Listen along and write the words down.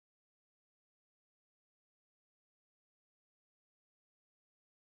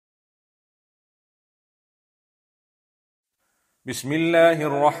بسم الله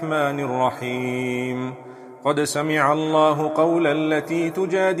الرحمن الرحيم. قد سمع الله قول التي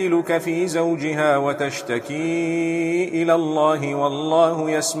تجادلك في زوجها وتشتكي إلى الله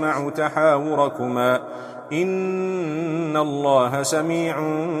والله يسمع تحاوركما إن الله سميع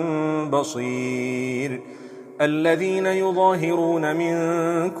بصير. الذين يظاهرون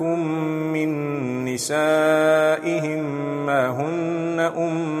منكم من نسائهم ما هن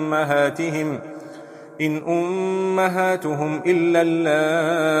أمهاتهم إن أمهاتهم إلا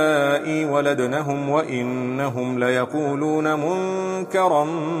اللائي ولدنهم وإنهم ليقولون منكرا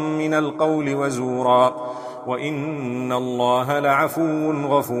من القول وزورا وإن الله لعفو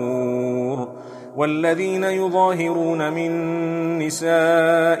غفور. والذين يظاهرون من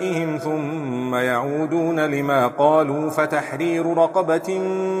نسائهم ثم يعودون لما قالوا فتحرير رقبة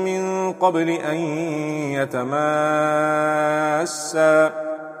من قبل أن يتماسا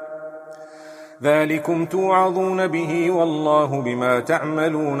ذلكم توعظون به والله بما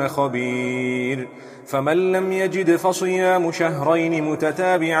تعملون خبير. فمن لم يجد فصيام شهرين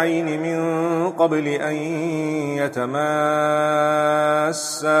متتابعين من قبل أن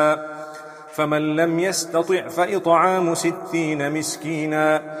يتماسا فمن لم يستطع فإطعام 60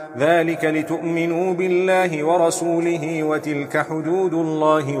 مسكينا ذلك لتؤمنوا بالله ورسوله وتلك حدود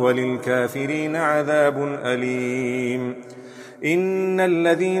الله وللكافرين عذاب أليم. إن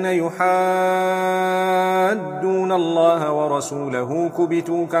الذين يحادون الله ورسوله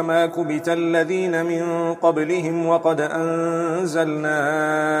كبتوا كما كبت الذين من قبلهم وقد أنزلنا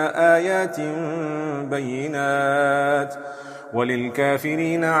آيات بينات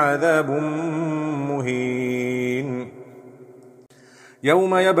وللكافرين عذاب مهين.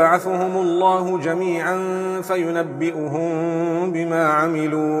 يوم يبعثهم الله جميعا فينبئهم بما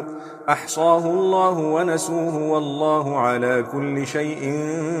عملوا أحصاه الله ونسوه والله على كل شيء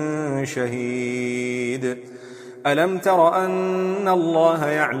شهيد. ألم تر أن الله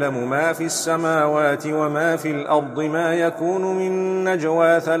يعلم ما في السماوات وما في الأرض ما يكون من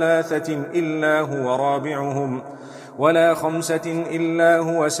نجوى 3 إلا هو رابعهم ولا 5 إلا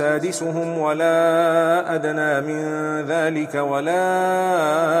هو سادسهم ولا أدنى من ذلك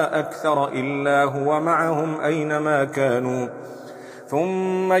ولا أكثر إلا هو معهم أينما كانوا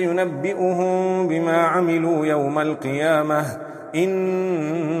ثم ينبئهم بما عملوا يوم القيامة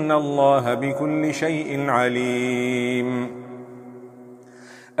إن الله بكل شيء عليم.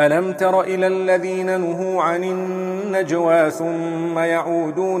 ألم تر إلى الذين نهوا عن النجوى ثم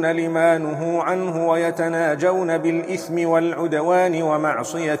يعودون لما نهوا عنه ويتناجون بالإثم والعدوان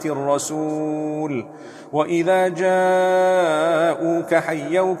ومعصية الرسول وإذا جاءوك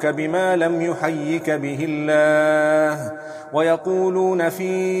حيوك بما لم يحيك به الله ويقولون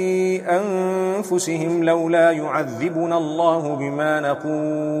في أنفسهم لولا يعذبنا الله بما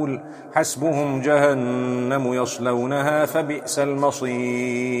نقول حسبهم جهنم يصلونها فبئس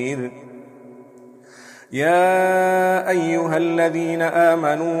المصير. يا أيها الذين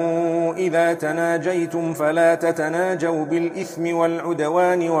آمنوا إذا تناجيتم فلا تتناجوا بالإثم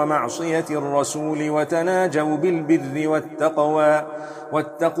والعدوان ومعصية الرسول وتناجوا بالبر والتقوى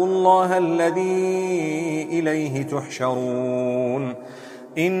واتقوا الله الذي إليه تحشرون.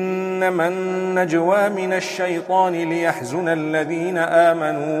 إنما النجوى من الشيطان ليحزن الذين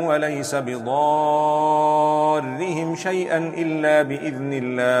آمنوا وليس بضارهم شيئا إلا بإذن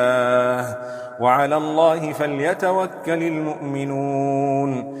الله وعلى الله فليتوكل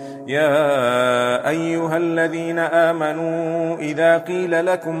المؤمنون. يا أيها الذين آمنوا إذا قيل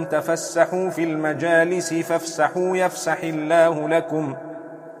لكم تفسحوا في المجالس فافسحوا يفسح الله لكم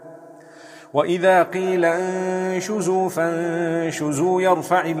وإذا قيل انشزوا فانشزوا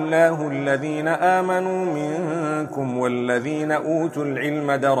يرفع الله الذين آمنوا منكم والذين أوتوا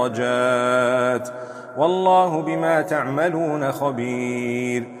العلم درجات والله بما تعملون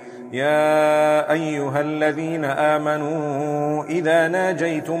خبير. يا أيها الذين آمنوا إذا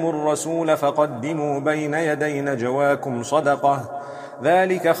ناجيتم الرسول فقدموا بين يدي نجواكم صدقة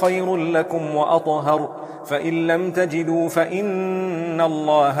ذلك خير لكم وأطهر فإن لم تجدوا فإن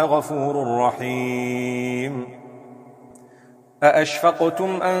الله غفور رحيم.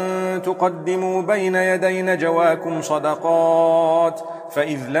 أأشفقتم أن تقدموا بين يدي نجواكم صدقات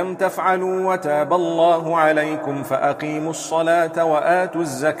فإذ لم تفعلوا وتاب الله عليكم فأقيموا الصلاة وآتوا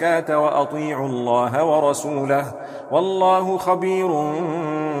الزكاة وأطيعوا الله ورسوله والله خبير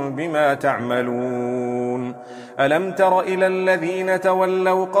بما تعملون. ألم تر إلى الذين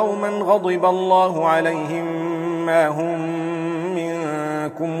تولوا قوما غضب الله عليهم ما هم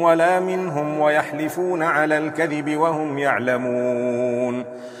منكم ولا منهم ويحلفون على الكذب وهم يعلمون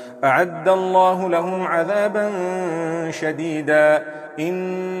أعد الله لهم عذابا شديدا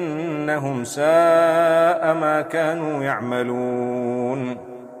إنهم ساء ما كانوا يعملون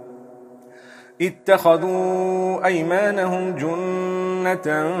اتخذوا أيمانهم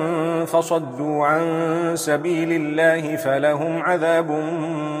جنة فصدوا عن سبيل الله فلهم عذاب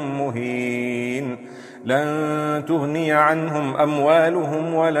مهين لن تغني عنهم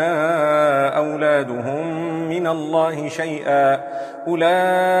أموالهم ولا أولادهم من الله شيئا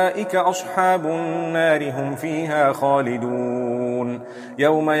أولئك أصحاب النار هم فيها خالدون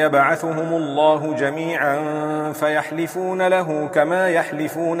يوم يبعثهم الله جميعا فيحلفون له كما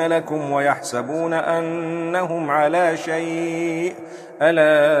يحلفون لكم ويحسبون أنهم على شيء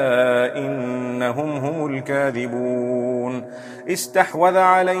ألا إنهم هم الكاذبون استحوذ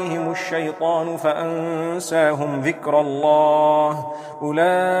عليهم الشيطان فأنساهم ذكر الله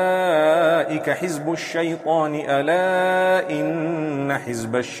أولئك حزب الشيطان ألا إن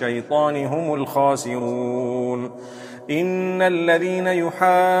حزب الشيطان هم الخاسرون إن الذين يحادون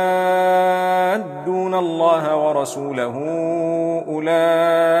الله ورسوله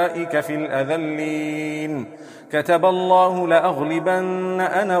أولئك في الأذلين كتب الله لأغلبن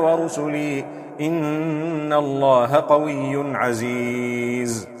أنا ورسلي إن الله قوي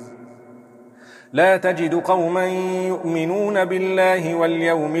عزيز لا تجد قوما يؤمنون بالله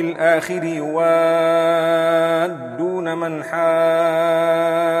واليوم الآخر يوادون من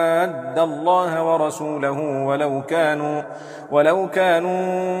حاد الله ورسوله ولو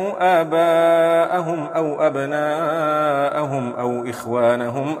كانوا آباءهم أو أبناءهم أو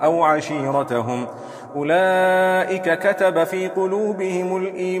إخوانهم أو عشيرتهم أولئك كتب في قلوبهم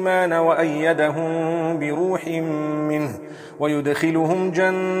الإيمان وأيدهم بروح منه ويدخلهم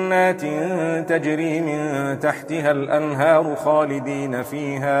جنات تجري من تحتها الأنهار خالدين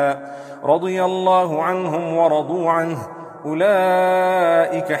فيها رضي الله عنهم ورضوا عنه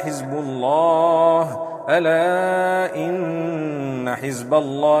أولئك حزب الله ألا إن حزب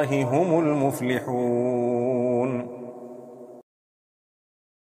الله هم المفلحون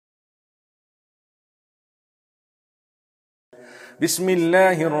بسم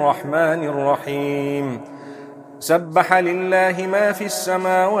الله الرحمن الرحيم سبح لله ما في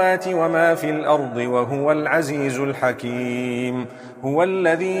السماوات وما في الأرض وهو العزيز الحكيم هو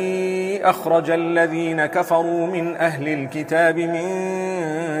الذي أخرج الذين كفروا من أهل الكتاب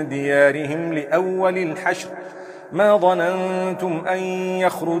من ديارهم لأول الحشر ما ظننتم أن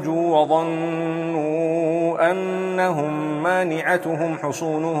يخرجوا وظنوا أنهم مانعتهم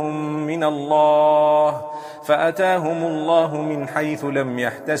حصونهم من الله فأتاهم الله من حيث لم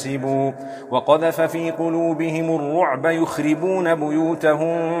يحتسبوا وقذف في قلوبهم الرعب يخربون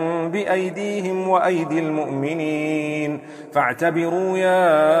بيوتهم بأيديهم وأيدي المؤمنين فاعتبروا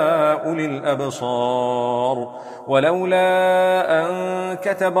يا أولي الأبصار ولولا أن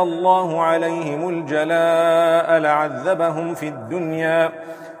كتب الله عليهم الجلاء لعذبهم في الدنيا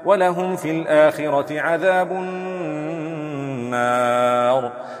ولهم في الآخرة عذاب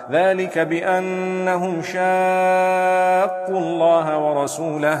النار ذلك بأنهم شاقوا الله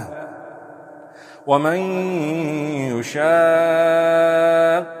ورسوله ومن يشاق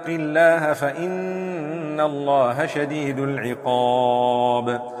الله فإن الله شديد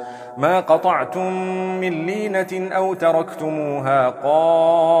العقاب ما قطعتم من لينة أو تركتموها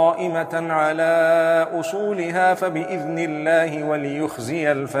قائمة على أصولها فبإذن الله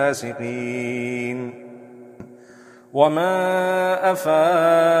وليخزي الفاسقين وما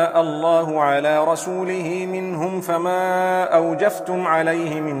أفاء الله على رسوله منهم فما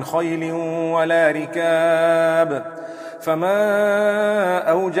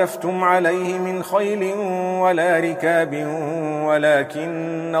أوجفتم عليه من خيل ولا ركاب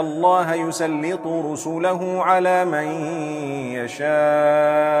ولكن الله يسلط رسله على من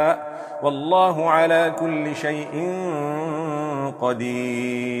يشاء والله على كل شيء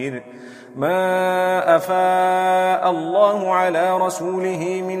قدير ما أفاء الله على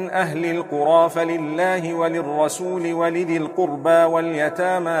رسوله من أهل القرى فلله وللرسول ولذي القربى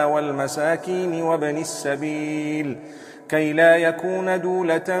واليتامى والمساكين وابن السبيل كي لا يكون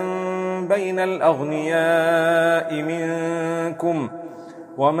دولة بين الأغنياء منكم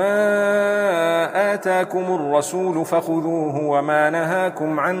وما آتاكم الرسول فخذوه وما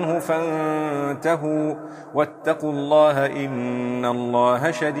نهاكم عنه فانتهوا واتقوا الله إن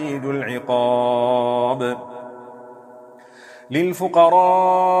الله شديد العقاب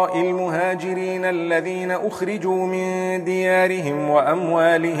للفقراء المهاجرين الذين أخرجوا من ديارهم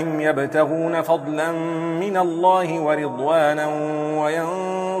وأموالهم يبتغون فضلا من الله ورضوانا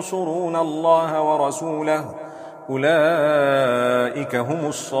وينصرون الله ورسوله أولئك هم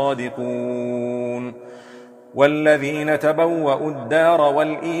الصادقون والذين تبوأوا الدار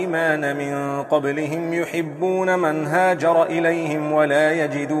والإيمان من قبلهم يحبون من هاجر إليهم ولا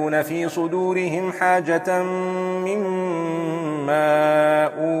يجدون في صدورهم حاجة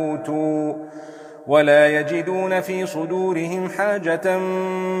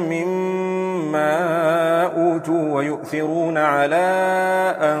مما أوتوا ويؤثرون على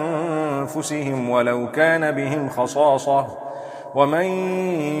أنفسهم ولو كان بهم خصاصة ومن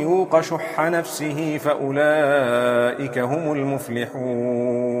يوق شح نفسه فأولئك هم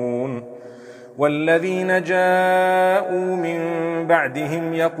المفلحون. والذين جاءوا من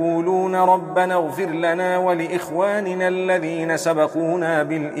بعدهم يقولون ربنا اغفر لنا ولإخواننا الذين سبقونا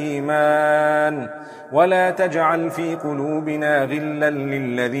بالإيمان ولا تجعل في قلوبنا غلا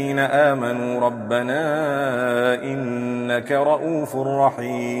للذين آمنوا ربنا إنك رؤوف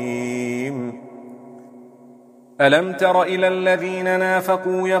رحيم. ألم تر إلى الذين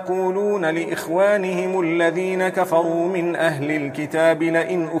نافقوا يقولون لإخوانهم الذين كفروا من أهل الكتاب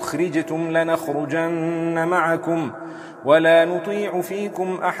لئن أخرجتم لنخرجن معكم ولا نطيع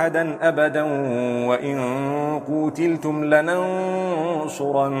فيكم أحدا أبدا وإن قوتلتم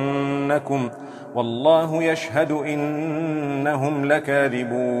لننصرنكم والله يشهد إنهم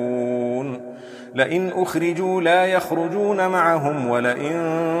لكاذبون. لئن أخرجوا لا يخرجون معهم ولئن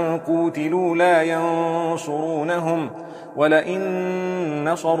قوتلوا لا ينصرونهم ولئن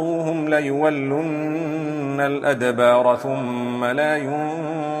نصروهم ليولن الأدبار ثم لا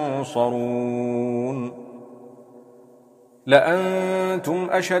ينصرون. لأنتم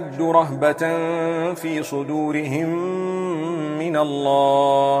أشد رهبة في صدورهم من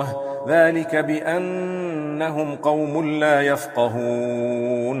الله ذلك بأنهم قوم لا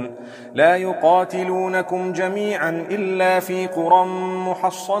يفقهون. لا يقاتلونكم جميعا إلا في قرى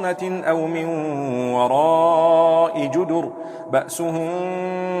محصنة أو من وراء جدر بأسهم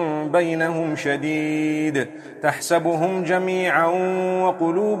بينهم شديد تحسبهم جميعا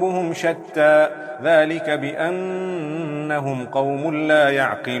وقلوبهم شتى ذلك بأنهم قوم لا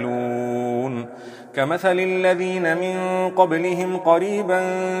يعقلون. كمثل الذين من قبلهم قريبا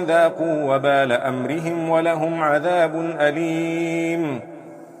ذاقوا وبال أمرهم ولهم عذاب أليم.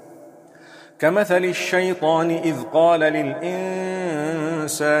 كمثل الشيطان إذ قال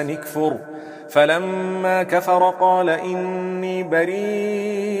للإنسان اكفر فلما كفر قال إني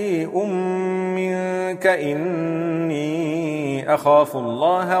بريء منك إني أخاف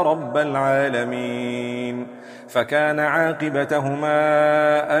الله رب العالمين. فكان عاقبتهما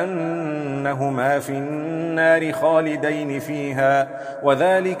أنهما في النار خالدين فيها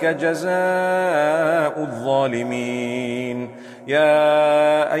وذلك جزاء الظالمين.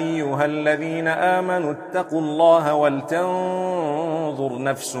 يا أيها الذين آمنوا اتقوا الله ولتنظر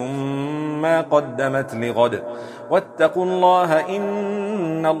نفس ما قدمت لغد واتقوا الله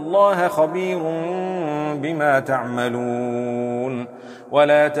إن الله خبير بما تعملون.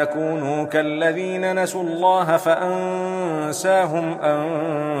 ولا تكونوا كالذين نسوا الله فأنساهم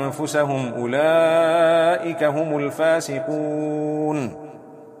أنفسهم أولئك هم الفاسقون.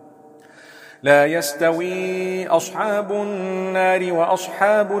 لا يستوي أصحاب النار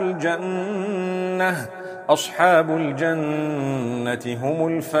وأصحاب الجنة أصحاب الجنة هم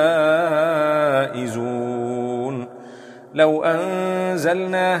الفائزون. لو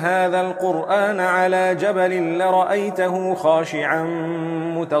أنزلنا هذا القرآن على جبل لرأيته خاشعا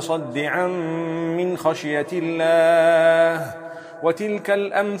متصدعا من خشية الله وتلك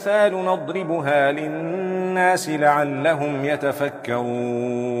الأمثال نضربها للناس لعلهم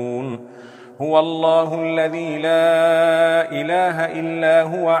يتفكرون. هو الله الذي لا إله إلا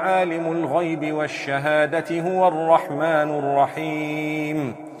هو عالم الغيب والشهادة هو الرحمن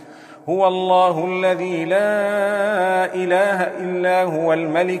الرحيم. هو الله الذي لا إله إلا هو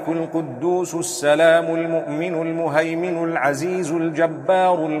الملك القدوس السلام المؤمن المهيمن العزيز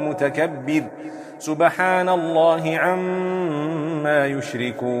الجبار المتكبر سبحان الله عما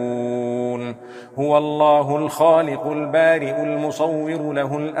يشركون. هو الله الخالق البارئ المصور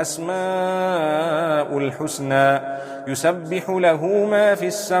له الأسماء الحسنى يسبح له ما في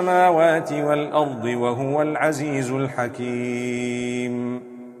السماوات والأرض وهو العزيز الحكيم.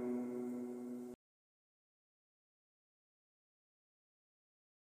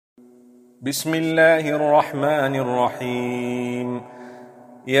 بسم الله الرحمن الرحيم.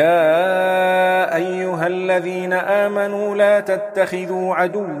 يا أيها الذين آمنوا لا تتخذوا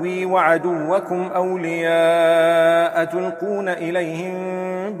عدوي وعدوكم أولياء تلقون إليهم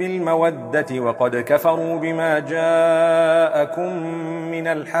بالمودة وقد كفروا بما جاءكم من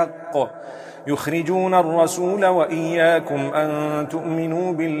الحق يخرجون الرسول وإياكم أن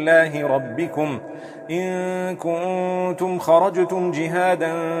تؤمنوا بالله ربكم إن كنتم خرجتم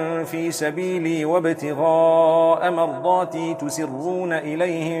جهادا في سبيلي وابتغاء مرضاتي تسرون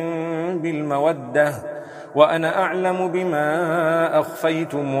إليهم بالمودة وأنا أعلم بما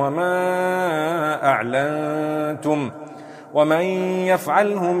أخفيتم وما أعلنتم ومن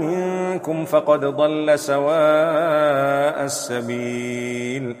يفعله منكم فقد ضل سواء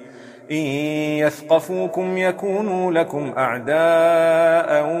السبيل إن يثقفوكم يكونوا لكم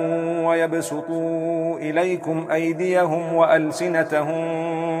أعداء ويبسطوا إليكم أيديهم وألسنتهم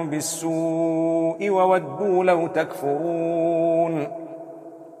بالسوء وودوا لو تكفرون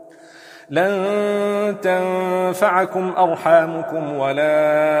لن تنفعكم أرحامكم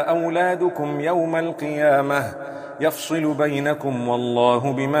ولا أولادكم يوم القيامة يفصل بينكم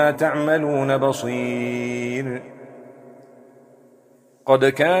والله بما تعملون بصير قد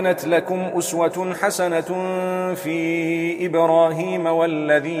كانت لكم أسوة حسنة في إبراهيم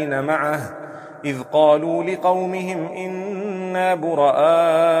والذين معه إذ قالوا لقومهم إنا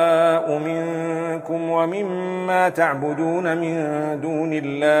براء منكم ومما تعبدون من دون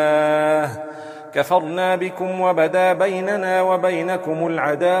الله كفرنا بكم وبدا بيننا وبينكم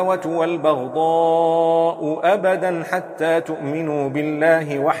العداوة والبغضاء أبدا حتى تؤمنوا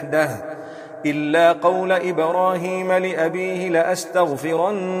بالله وحده إلا قول إبراهيم لأبيه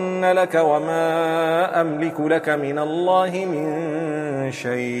لأستغفرن لك وما أملك لك من الله من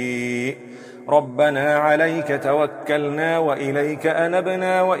شيء ربنا عليك توكلنا وإليك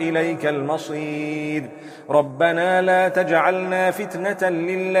أنبنا وإليك المصير ربنا لا تجعلنا فتنة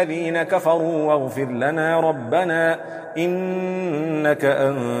للذين كفروا واغفر لنا ربنا إنك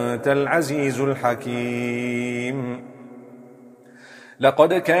أنت العزيز الحكيم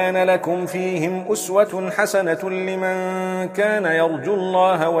لقد كان لكم فيهم أسوة حسنة لمن كان يرجو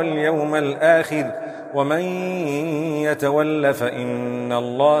الله واليوم الآخر ومن يتول فإن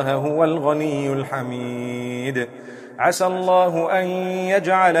الله هو الغني الحميد عسى الله أن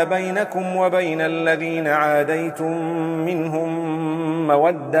يجعل بينكم وبين الذين عاديتم منهم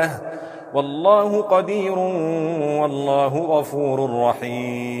مودة والله قدير والله غفور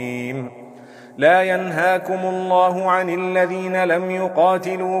رحيم لا ينهاكم الله عن الذين لم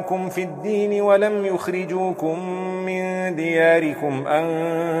يقاتلوكم في الدين ولم يخرجوكم من دياركم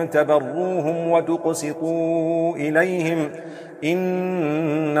أن تبروهم وتقسطوا إليهم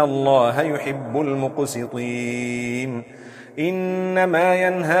إن الله يحب المقسطين إنما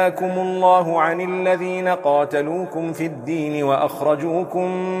ينهاكم الله عن الذين قاتلوكم في الدين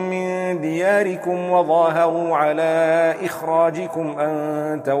وأخرجوكم من دياركم وظاهروا على إخراجكم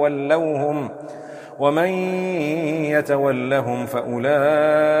أن تولوهم ومن يتولهم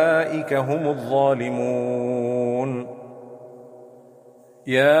فأولئك هم الظالمون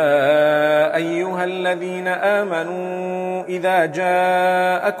يا أيها الذين آمنوا إذا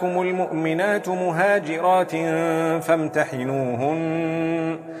جاءكم المؤمنات مهاجرات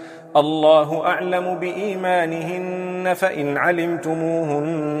فامتحنوهن الله أعلم بإيمانهن فإن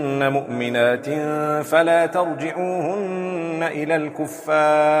علمتموهن مؤمنات فلا ترجعوهن إلى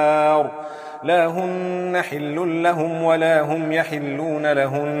الكفار لا هن حل لهم ولا هم يحلون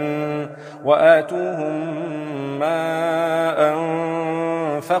لهن وآتوهم ما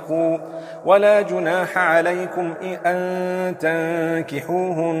أنفقوا ولا جناح عليكم أن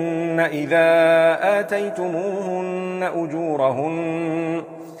تنكحوهن إذا آتيتموهن أجورهن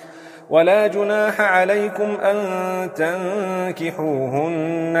ولا جناح عليكم أن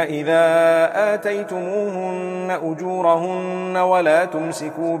تنكحوهن إذا آتيتموهن أجورهن ولا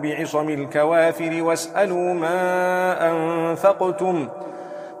تمسكوا بعصم الكوافر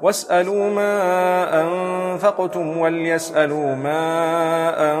واسألوا ما أنفقتم وليسألوا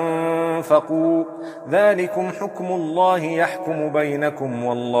ما أنفقوا ذلكم حكم الله يحكم بينكم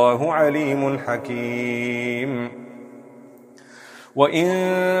والله عليم حكيم وإن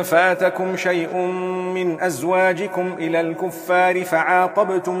فاتكم شيء من أزواجكم إلى الكفار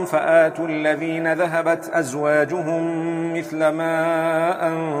فعاقبتم فآتوا الذين ذهبت أزواجهم مثل ما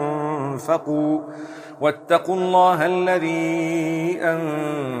أنفقوا واتقوا الله الذي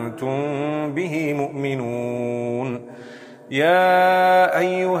أنتم به مؤمنون يا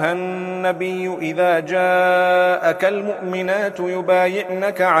أيها النبي إذا جاءك المؤمنات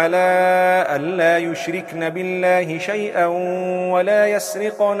يبايعنك على ألا يشركن بالله شيئا ولا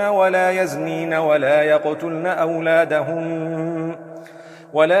يسرقن ولا يزنين ولا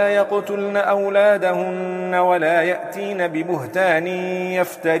يقتلن أولادهن ولا يأتين ببهتان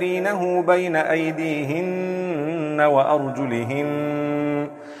يفترينه بين أيديهن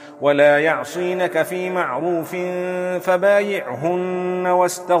ولا يعصينك في معروف فبايعهن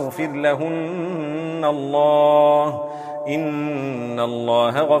واستغفر لهن الله إن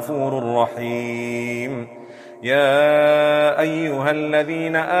الله غفور رحيم. يا أيها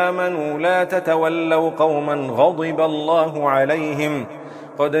الذين آمنوا لا تتولوا قوما غضب الله عليهم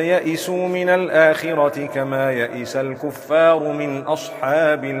قد يئسوا من الآخرة كما يئس الكفار من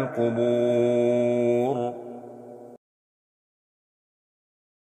أصحاب القبور.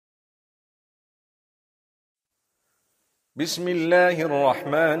 بسم الله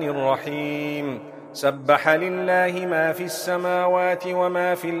الرحمن الرحيم. سبح لله ما في السماوات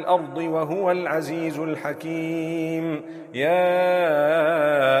وما في الأرض وهو العزيز الحكيم.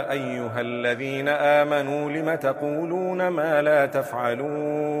 يا أيها الذين آمنوا لم تقولون ما لا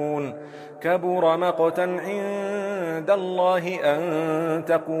تفعلون كبر مقتا عند الله أن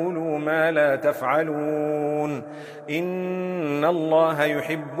تقولوا ما لا تفعلون إن الله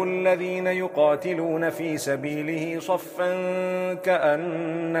يحب الذين يقاتلون في سبيله صفا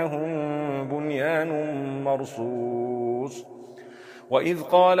كأنهم بنيان مرصوص. وإذ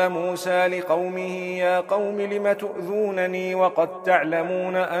قال موسى لقومه يا قوم لم تؤذونني وقد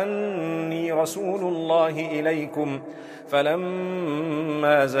تعلمون أني رسول الله إليكم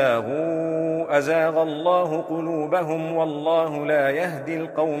فلما زاغوا أزاغ الله قلوبهم والله لا يهدي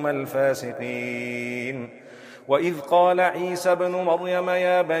القوم الفاسقين. وإذ قال عيسى ابن مريم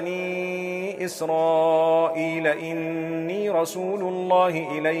يا بني إسرائيل إني رسول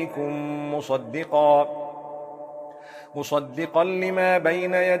الله إليكم مصدقا لما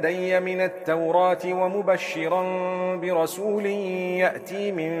بين يدي من التوراة ومبشرا برسول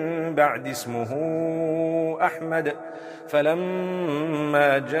يأتي من بعد اسمه أحمد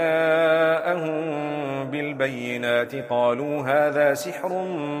فلما جاءهم بالبينات قالوا هذا سحر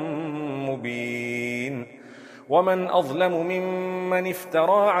مبين. ومن أظلم ممن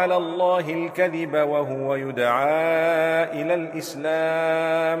افترى على الله الكذب وهو يدعى إلى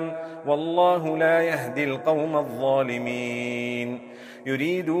الإسلام والله لا يهدي القوم الظالمين.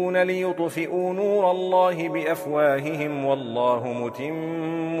 يريدون ليطفئوا نور الله بأفواههم والله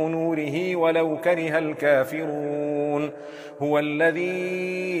متم نوره ولو كره الكافرون. هو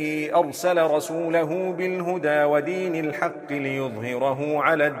الذي أرسل رسوله بالهدى ودين الحق ليظهره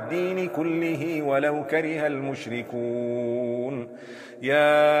على الدين كله ولو كره المشركون.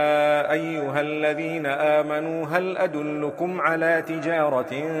 يا أيها الذين آمنوا هل أدلكم على تجارة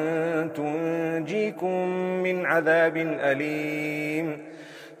تنجيكم من عذاب أليم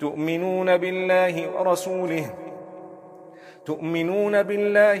تؤمنون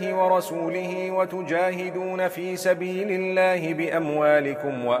بالله ورسوله وتجاهدون في سبيل الله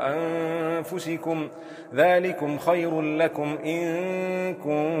بأموالكم وأنفسكم ذلكم خير لكم إن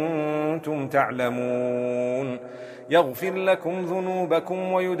كنتم تعلمون. يغفر لكم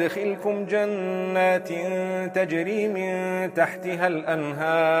ذنوبكم ويدخلكم جنات تجري من تحتها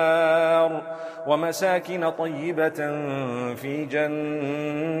الأنهار ومساكن طيبة في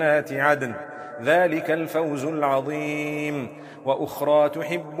جنات عدن ذلك الفوز العظيم. وأخرى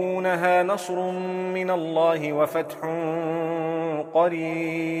تحبونها نصر من الله وفتح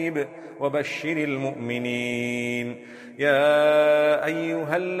قريب وبشر المؤمنين. يا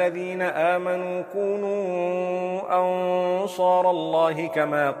أيها الذين آمنوا كونوا أنصار الله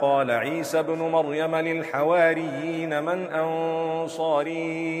كما قال عيسى بن مريم للحواريين من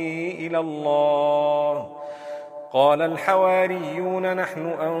أنصاري إلى الله قال الحواريون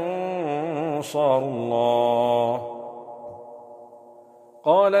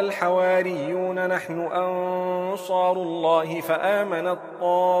نحن أنصار الله فآمنت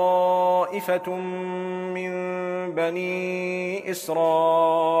طائفة من بني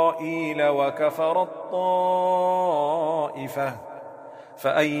إسرائيل وكفرت طائفة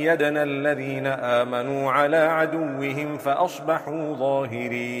فأيدنا الذين آمنوا على عدوهم فأصبحوا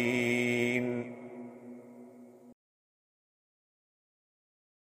ظاهرين.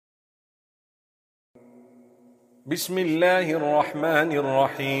 بسم الله الرحمن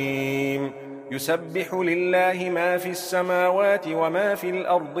الرحيم. يسبح لله ما في السماوات وما في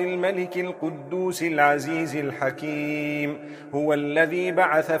الأرض الملك القدوس العزيز الحكيم. هو الذي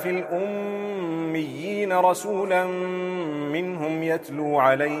بعث في الأميين رسولا منهم يتلو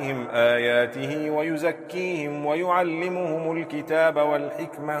عليهم آياته ويزكيهم ويعلمهم الكتاب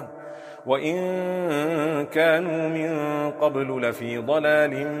والحكمة وإن كانوا من قبل لفي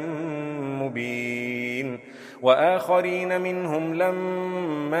ضلال مبين. وآخرين منهم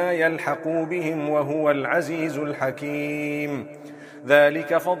لما يلحقوا بهم وهو العزيز الحكيم.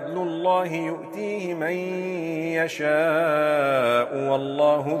 ذلك فضل الله يؤتيه من يشاء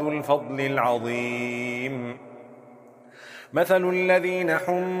والله ذو الفضل العظيم. مثل الذين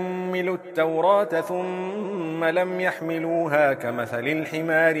حملوا التوراة ثم لم يحملوها كمثل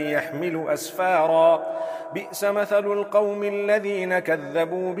الحمار يحمل أسفارا بئس مثل القوم الذين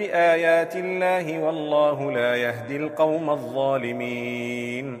كذبوا بآيات الله والله لا يهدي القوم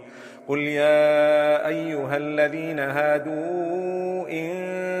الظالمين قل يا أيها الذين هادوا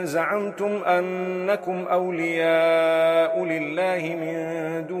إن زعمتم أنكم أولياء لله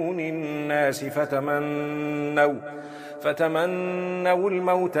من دون الناس فتمنوا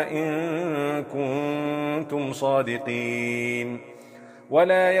الموت إن كنتم صادقين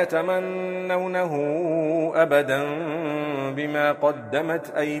ولا يتمنونه أبدا بما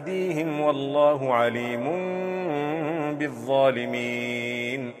قدمت أيديهم والله عليم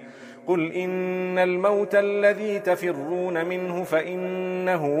بالظالمين قل إن الموت الذي تفرون منه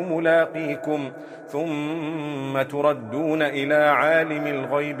فإنه ملاقيكم ثم تردون إلى عالم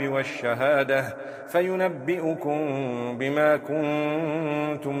الغيب والشهادة فينبئكم بما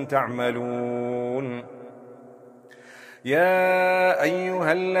كنتم تعملون يا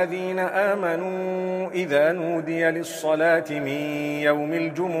أيها الذين آمنوا إذا نودي للصلاة من يوم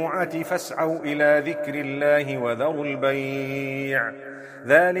الجمعة فاسعوا إلى ذكر الله وذروا البيع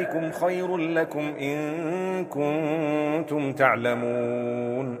ذلكم خير لكم إن كنتم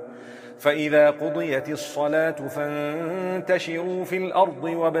تعلمون فإذا قضيت الصلاة فانتشروا في الأرض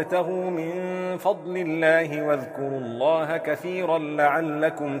وابتغوا من فضل الله واذكروا الله كثيرا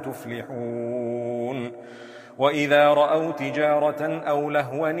لعلكم تفلحون وإذا رأوا تجارة أو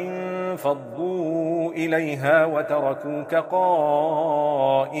لهوا انفضوا إليها وتركوك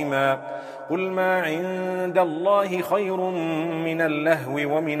قائما قل ما عند الله خير من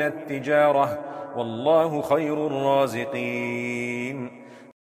اللهو ومن التجارة والله خير الرازقين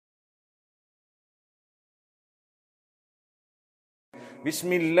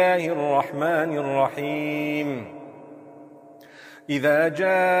بسم الله الرحمن الرحيم إذا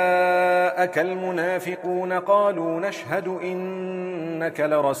جاءك المنافقون قالوا نشهد إنك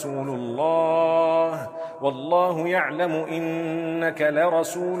لرسول الله والله يعلم إنك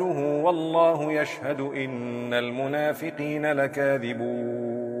لرسوله والله يشهد إن المنافقين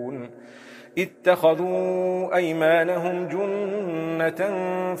لكاذبون اتخذوا أيمانهم جنة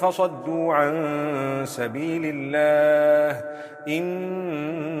فصدوا عن سبيل الله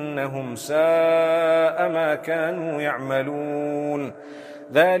إنهم ساء ما كانوا يعملون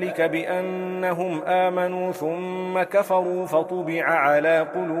ذلك بأنهم آمنوا ثم كفروا فطبع على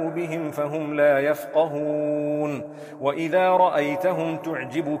قلوبهم فهم لا يفقهون وإذا رأيتهم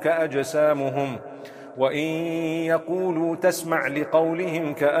تعجبك أجسامهم وإن يقولوا تسمع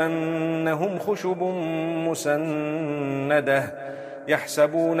لقولهم كأنهم خشب مسندة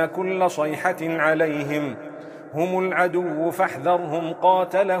يحسبون كل صيحة عليهم هم العدو فاحذرهم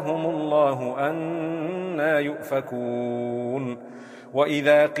قاتلهم الله أنى يؤفكون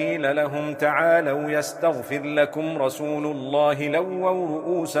وإذا قيل لهم تعالوا يستغفر لكم رسول الله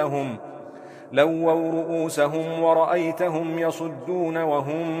لووا رؤوسهم ورأيتهم يصدون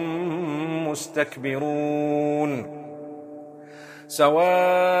وهم مستكبرون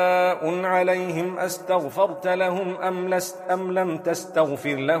سواء عليهم أستغفرت لهم أم لم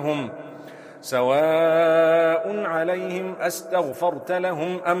تستغفر لهم سواء عليهم أستغفرت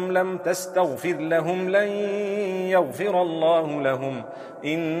لهم أم لم تستغفر لهم لن يغفر الله لهم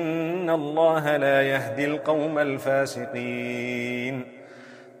إن الله لا يهدي القوم الفاسقين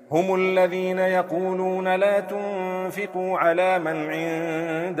هم الذين يقولون لا تنفقوا على من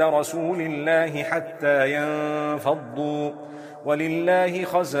عند رسول الله حتى ينفضوا ولله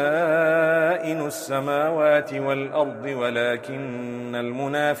خزائن السماوات والأرض ولكن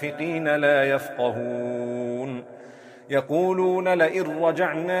المنافقين لا يفقهون يقولون لئن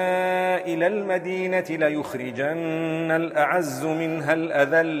رجعنا إلى المدينة ليخرجن الأعز منها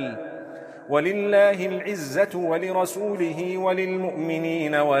الأذل ولله العزة ولرسوله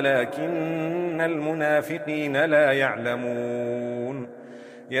وللمؤمنين ولكن المنافقين لا يعلمون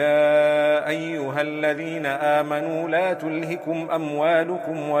يا أيها الذين آمنوا لا تلهكم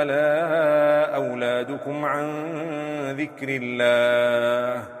أموالكم ولا أولادكم عن ذكر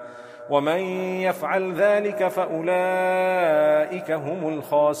الله ومن يفعل ذلك فأولئك هم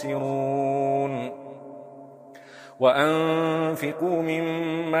الخاسرون وأنفقوا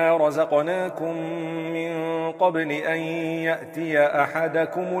مما رزقناكم من قبل أن يأتي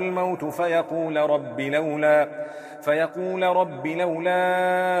أحدكم الموت فيقول رب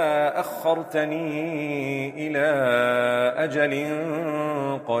لولا أخرتني إلى أجل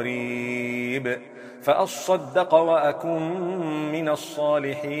قريب فأصدق وأكن من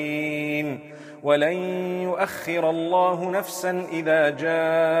الصالحين ولن يؤخر الله نفسا إذا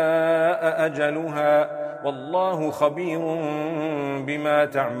جاء أجلها والله خبير بما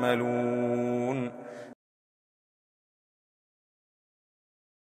تعملون.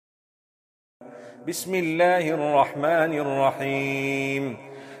 بسم الله الرحمن الرحيم.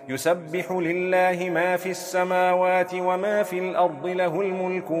 يسبح لله ما في السماوات وما في الأرض، له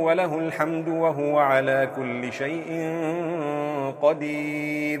الملك وله الحمد وهو على كل شيء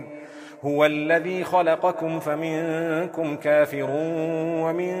قدير. هو الذي خلقكم فمنكم كافر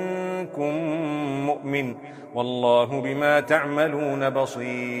ومنكم مؤمن، والله بما تعملون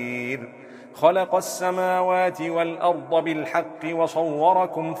بصير. خلق السماوات والأرض بالحق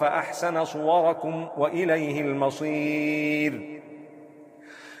وصوركم فأحسن صوركم وإليه المصير.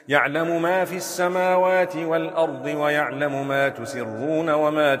 يعلم ما في السماوات والأرض ويعلم ما تسرون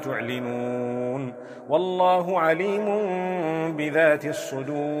وما تعلنون، والله عليم بذات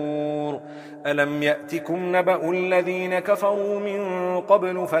الصدور. ألم يأتكم نبأ الذين كفروا من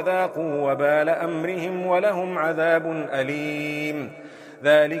قبل فذاقوا وبال أمرهم ولهم عذاب أليم.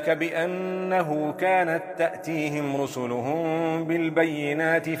 ذلك بأنه كانت تأتيهم رسلهم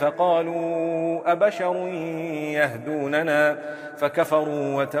بالبينات فقالوا أبشر يهدوننا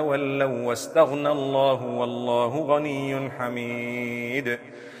فكفروا وتولوا واستغنى الله والله غني حميد.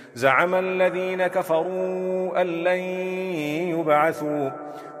 زعم الذين كفروا أن لن يبعثوا،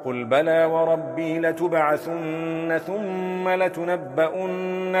 قل بلى وربي لتبعثن ثم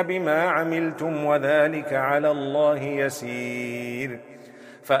لتنبؤن بما عملتم وذلك على الله يسير.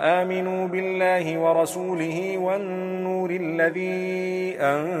 فآمنوا بالله ورسوله والنور الذي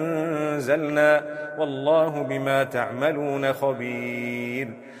أنزلنا، والله بما تعملون خبير.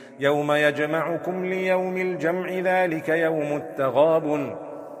 يوم يجمعكم ليوم الجمع، ذلك يوم التغابن.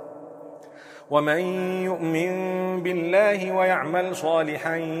 ومن يؤمن بالله ويعمل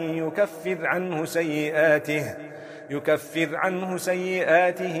صالحا يكفر عنه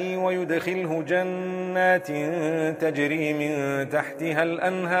سيئاته ويدخله جنات تجري من تحتها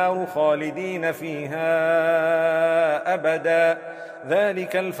الأنهار خالدين فيها أبدا،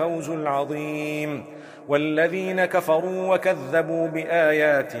 ذلك الفوز العظيم. والذين كفروا وكذبوا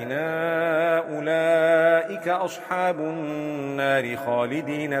بآياتنا أولئك أصحاب النار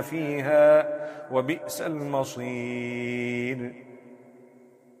خالدين فيها وبئس المصير.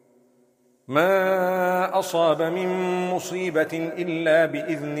 ما أصاب من مصيبة إلا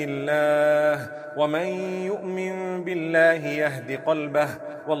بإذن الله، ومن يؤمن بالله يهد قلبه،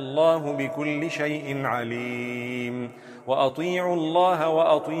 والله بكل شيء عليم. وأطيعوا الله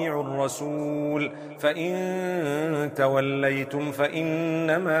وأطيعوا الرسول، فإن توليتم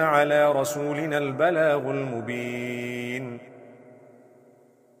فإنما على رسولنا البلاغ المبين.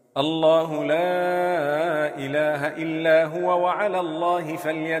 الله لا إله إلا هو وعلى الله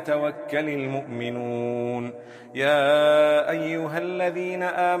فليتوكل المؤمنون. يا أيها الذين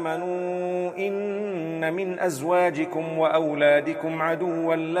آمنوا إن من أزواجكم وأولادكم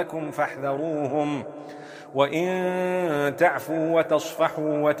عدوا لكم فاحذروهم، وإن تعفوا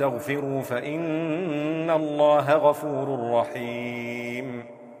وتصفحوا وتغفروا فإن الله غفور رحيم.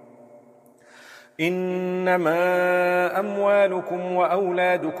 إنما أموالكم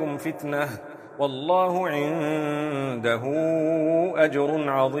وأولادكم فتنة، والله عنده أجر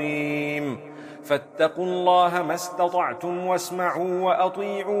عظيم. فاتقوا الله ما استطعتم واسمعوا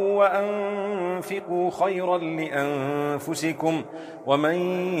وأطيعوا وأنفقوا خيرا لأنفسكم، ومن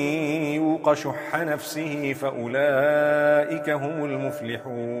يوق شح نفسه فأولئك هم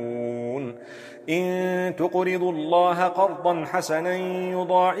المفلحون. إن تقرضوا الله قرضا حسنا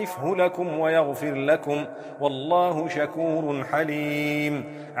يضاعفه لكم ويغفر لكم، والله شكور حليم.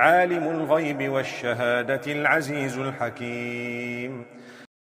 عالم الغيب والشهادة العزيز الحكيم.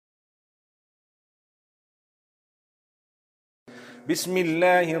 بسم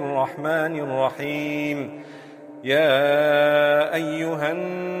الله الرحمن الرحيم. يا أيها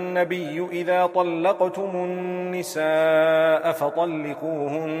النبي إذا طلقتم النساء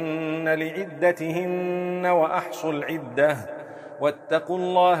فطلقوهن لعدتهن وأحصوا العدة، واتقوا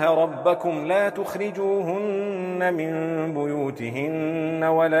الله ربكم لا تخرجوهن من بيوتهن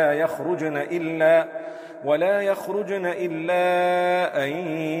ولا يخرجن إلا أن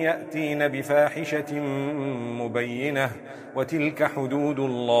يأتين بفاحشة مبينة، وتلك حدود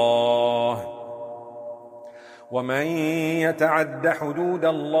الله. ومن يتعد حدود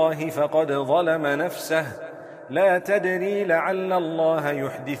الله فقد ظلم نفسه، لا تدري لعل الله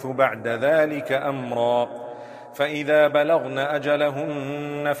يحدث بعد ذلك أمرا. فإذا بلغن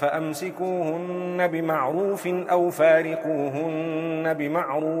أجلهن فأمسكوهن بمعروف أو فارقوهن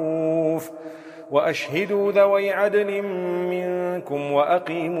بمعروف، وأشهدوا ذوي عدل منكم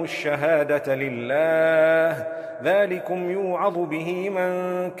وأقيموا الشهادة لله، ذلكم يوعظ به من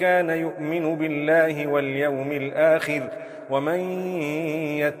كان يؤمن بالله واليوم الآخر، ومن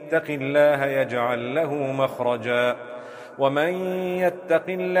يتق الله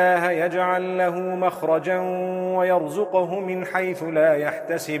يجعل له مخرجا ويرزقه من حيث لا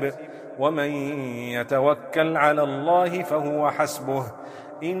يحتسب، ومن يتوكل على الله فهو حسبه،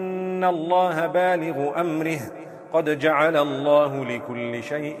 إن الله بالغ أمره، قد جعل الله لكل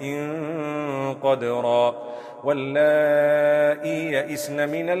شيء قدرا. واللائي يئسن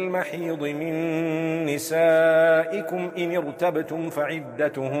من المحيض من نسائكم إن ارتبتم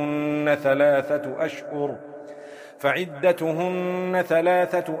فعدتهن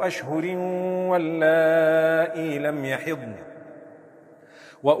 3 أشهر، واللائي لم يحضن،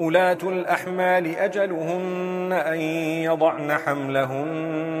 وأولاة الأحمال أجلهن أن يضعن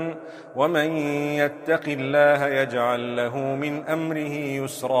حملهن، ومن يتق الله يجعل له من أمره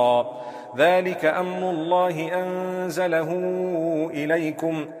يسرا، ذلك أمر الله أنزله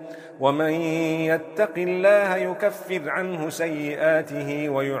إليكم، ومن يتق الله يكفر عنه سيئاته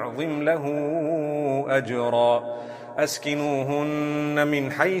ويعظم له أجرا. أسكنوهن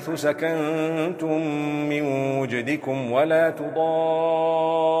من حيث سكنتم من وجدكم، ولا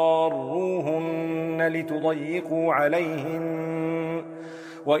تضاروهن لتضيقوا عليهن،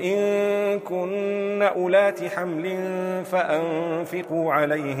 وإن كن أولات حمل فأنفقوا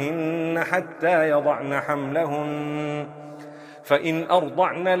عليهن حتى يضعن حملهن، فإن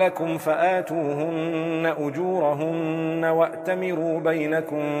أرضعن لكم فآتوهن أجورهن، وأتمروا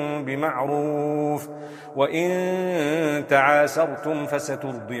بينكم بمعروف، وإن تعاسرتم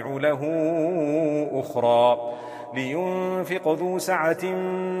فسترضع له أخرى، لينفق ذو سعة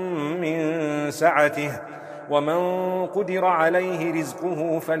من سعته، ومن قدر عليه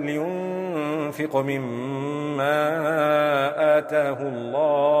رزقه فلينفق مما آتاه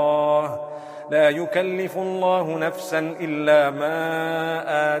الله، لا يكلف الله نفسا إلا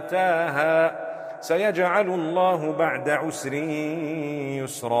ما آتاها، سيجعل الله بعد عسر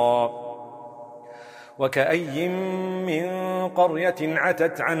يسرا. وكأي من قرية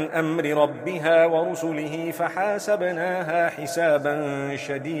عتت عن أمر ربها ورسله فحاسبناها حسابا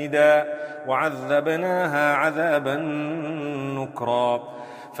شديدا وعذبناها عذابا نكرا،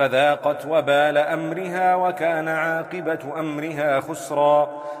 فذاقت وبال أمرها وكان عاقبة أمرها خسرا.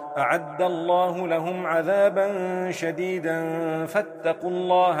 أعد الله لهم عذابا شديدا فاتقوا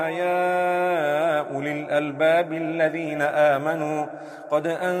الله يا أولي الألباب الذين آمنوا، قد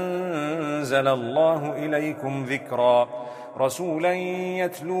أنزل الله إليكم ذكرا، رسولا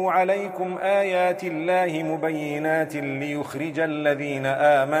يتلو عليكم آيات الله مبينات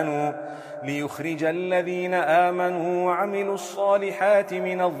ليخرج الذين آمنوا وعملوا الصالحات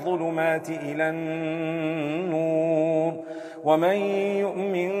من الظلمات إلى النور، ومن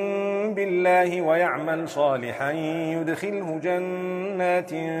يؤمن بالله ويعمل صالحا يدخله جنات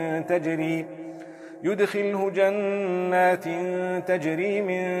تجري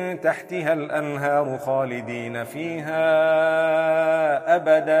من تحتها الأنهار خالدين فيها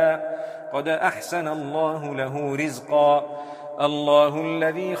أبدا، قد أحسن الله له رزقا. الله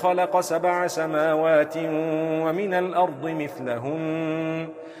الذي خلق 7 سماوات ومن الأرض مثلهن،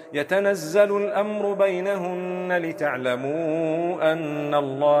 يتنزل الأمر بينهن لتعلموا أن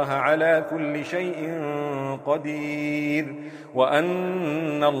الله على كل شيء قدير،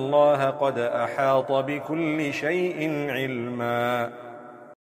 وأن الله قد أحاط بكل شيء علما.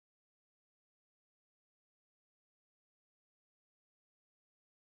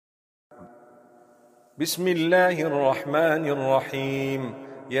 بسم الله الرحمن الرحيم.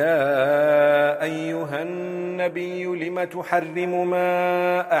 يا أيها النبي لم تحرم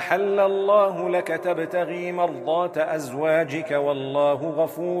ما أحل الله لك تبتغي مرضات أزواجك والله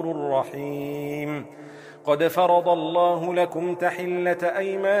غفور رحيم. قد فرض الله لكم تحلة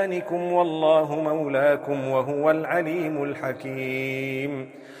أيمانكم والله مولاكم وهو العليم الحكيم.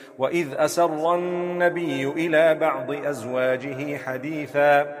 وإذ أسر النبي إلى بعض أزواجه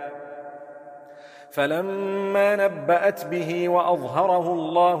حديثا فلما نبأت به وأظهره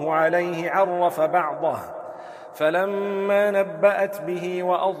الله عليه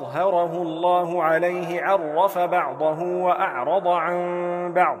عرف بعضه وأعرض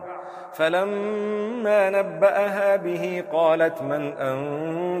عن بعض، فلما نبأها به قالت من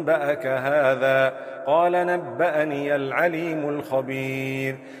أنبأك هذا؟ قال نبأني العليم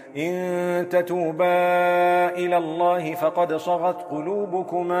الخبير. إن تتوبا إلى الله فقد صغت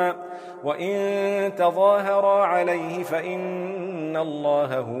قلوبكما، وإن تظاهرا عليه فإن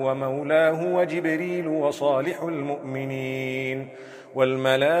الله هو مولاه وجبريل وصالح المؤمنين،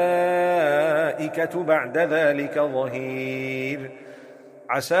 والملائكة بعد ذلك ظهير.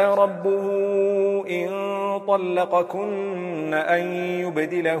 عسى ربه إن طلقكن أن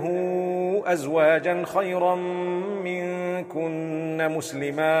يبدله أزواجا خيرا منكن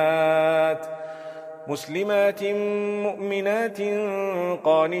مسلمات مؤمنات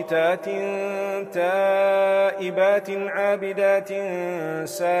قانتات تائبات عابدات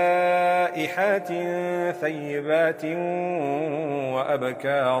سائحات ثيبات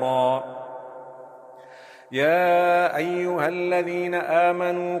وأبكارا. يا أيها الذين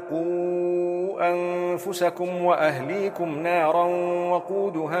آمنوا قوا أنفسكم وأهليكم نارا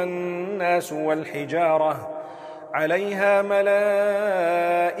وقودها الناس والحجارة عليها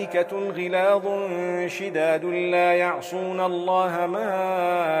ملائكة غلاظ شداد لا يعصون الله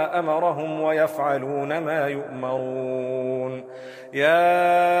ما أمرهم ويفعلون ما يؤمرون.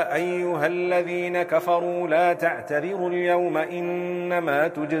 يا أيها الذين كفروا لا تعتذروا اليوم إنما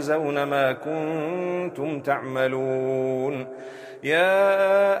تجزون ما كنتم تعملون.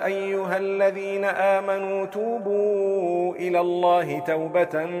 يا أيها الذين آمنوا توبوا إلى الله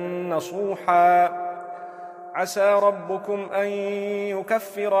توبة نصوحا عسى ربكم أن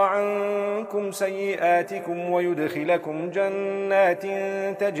يكفر عنكم سيئاتكم ويدخلكم جنات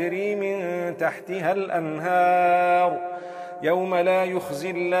تجري من تحتها الأنهار يوم لا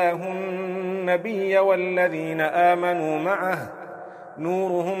يخزي الله النبي والذين آمنوا معه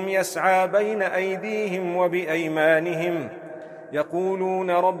نورهم يسعى بين أيديهم وبأيمانهم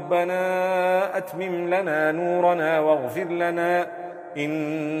يقولون ربنا أتمم لنا نورنا واغفر لنا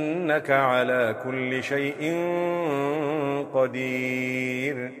إنك على كل شيء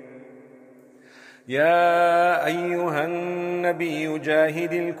قدير. يا أيها النبي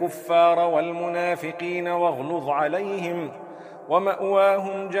جاهد الكفار والمنافقين واغلظ عليهم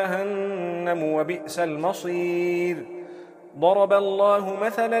ومأواهم جهنم وبئس المصير. ضرب الله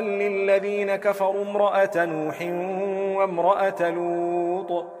مثلا للذين كفروا امرأة نوح وامرأة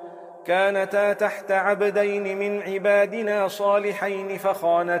لوط كانتا تحت عبدين من عبادنا صالحين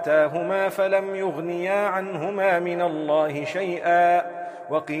فخانتاهما فلم يغنيا عنهما من الله شيئا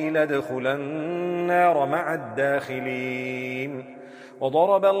وقيل ادخلا النار مع الداخلين.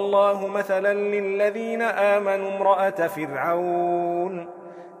 وضرب الله مثلا للذين آمنوا امرأة فرعون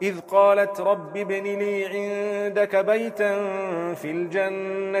إذ قالت رب ابن لي عندك بيتا في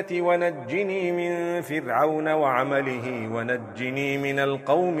الجنة ونجني من فرعون وعمله ونجني من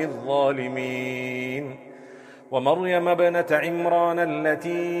القوم الظالمين. ومريم ابنة عمران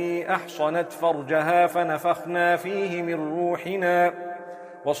التي أحصنت فرجها فنفخنا فيه من روحنا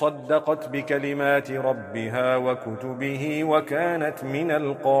وصدقت بكلمات ربها وكتبه وكانت من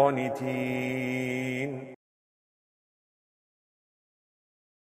القانتين.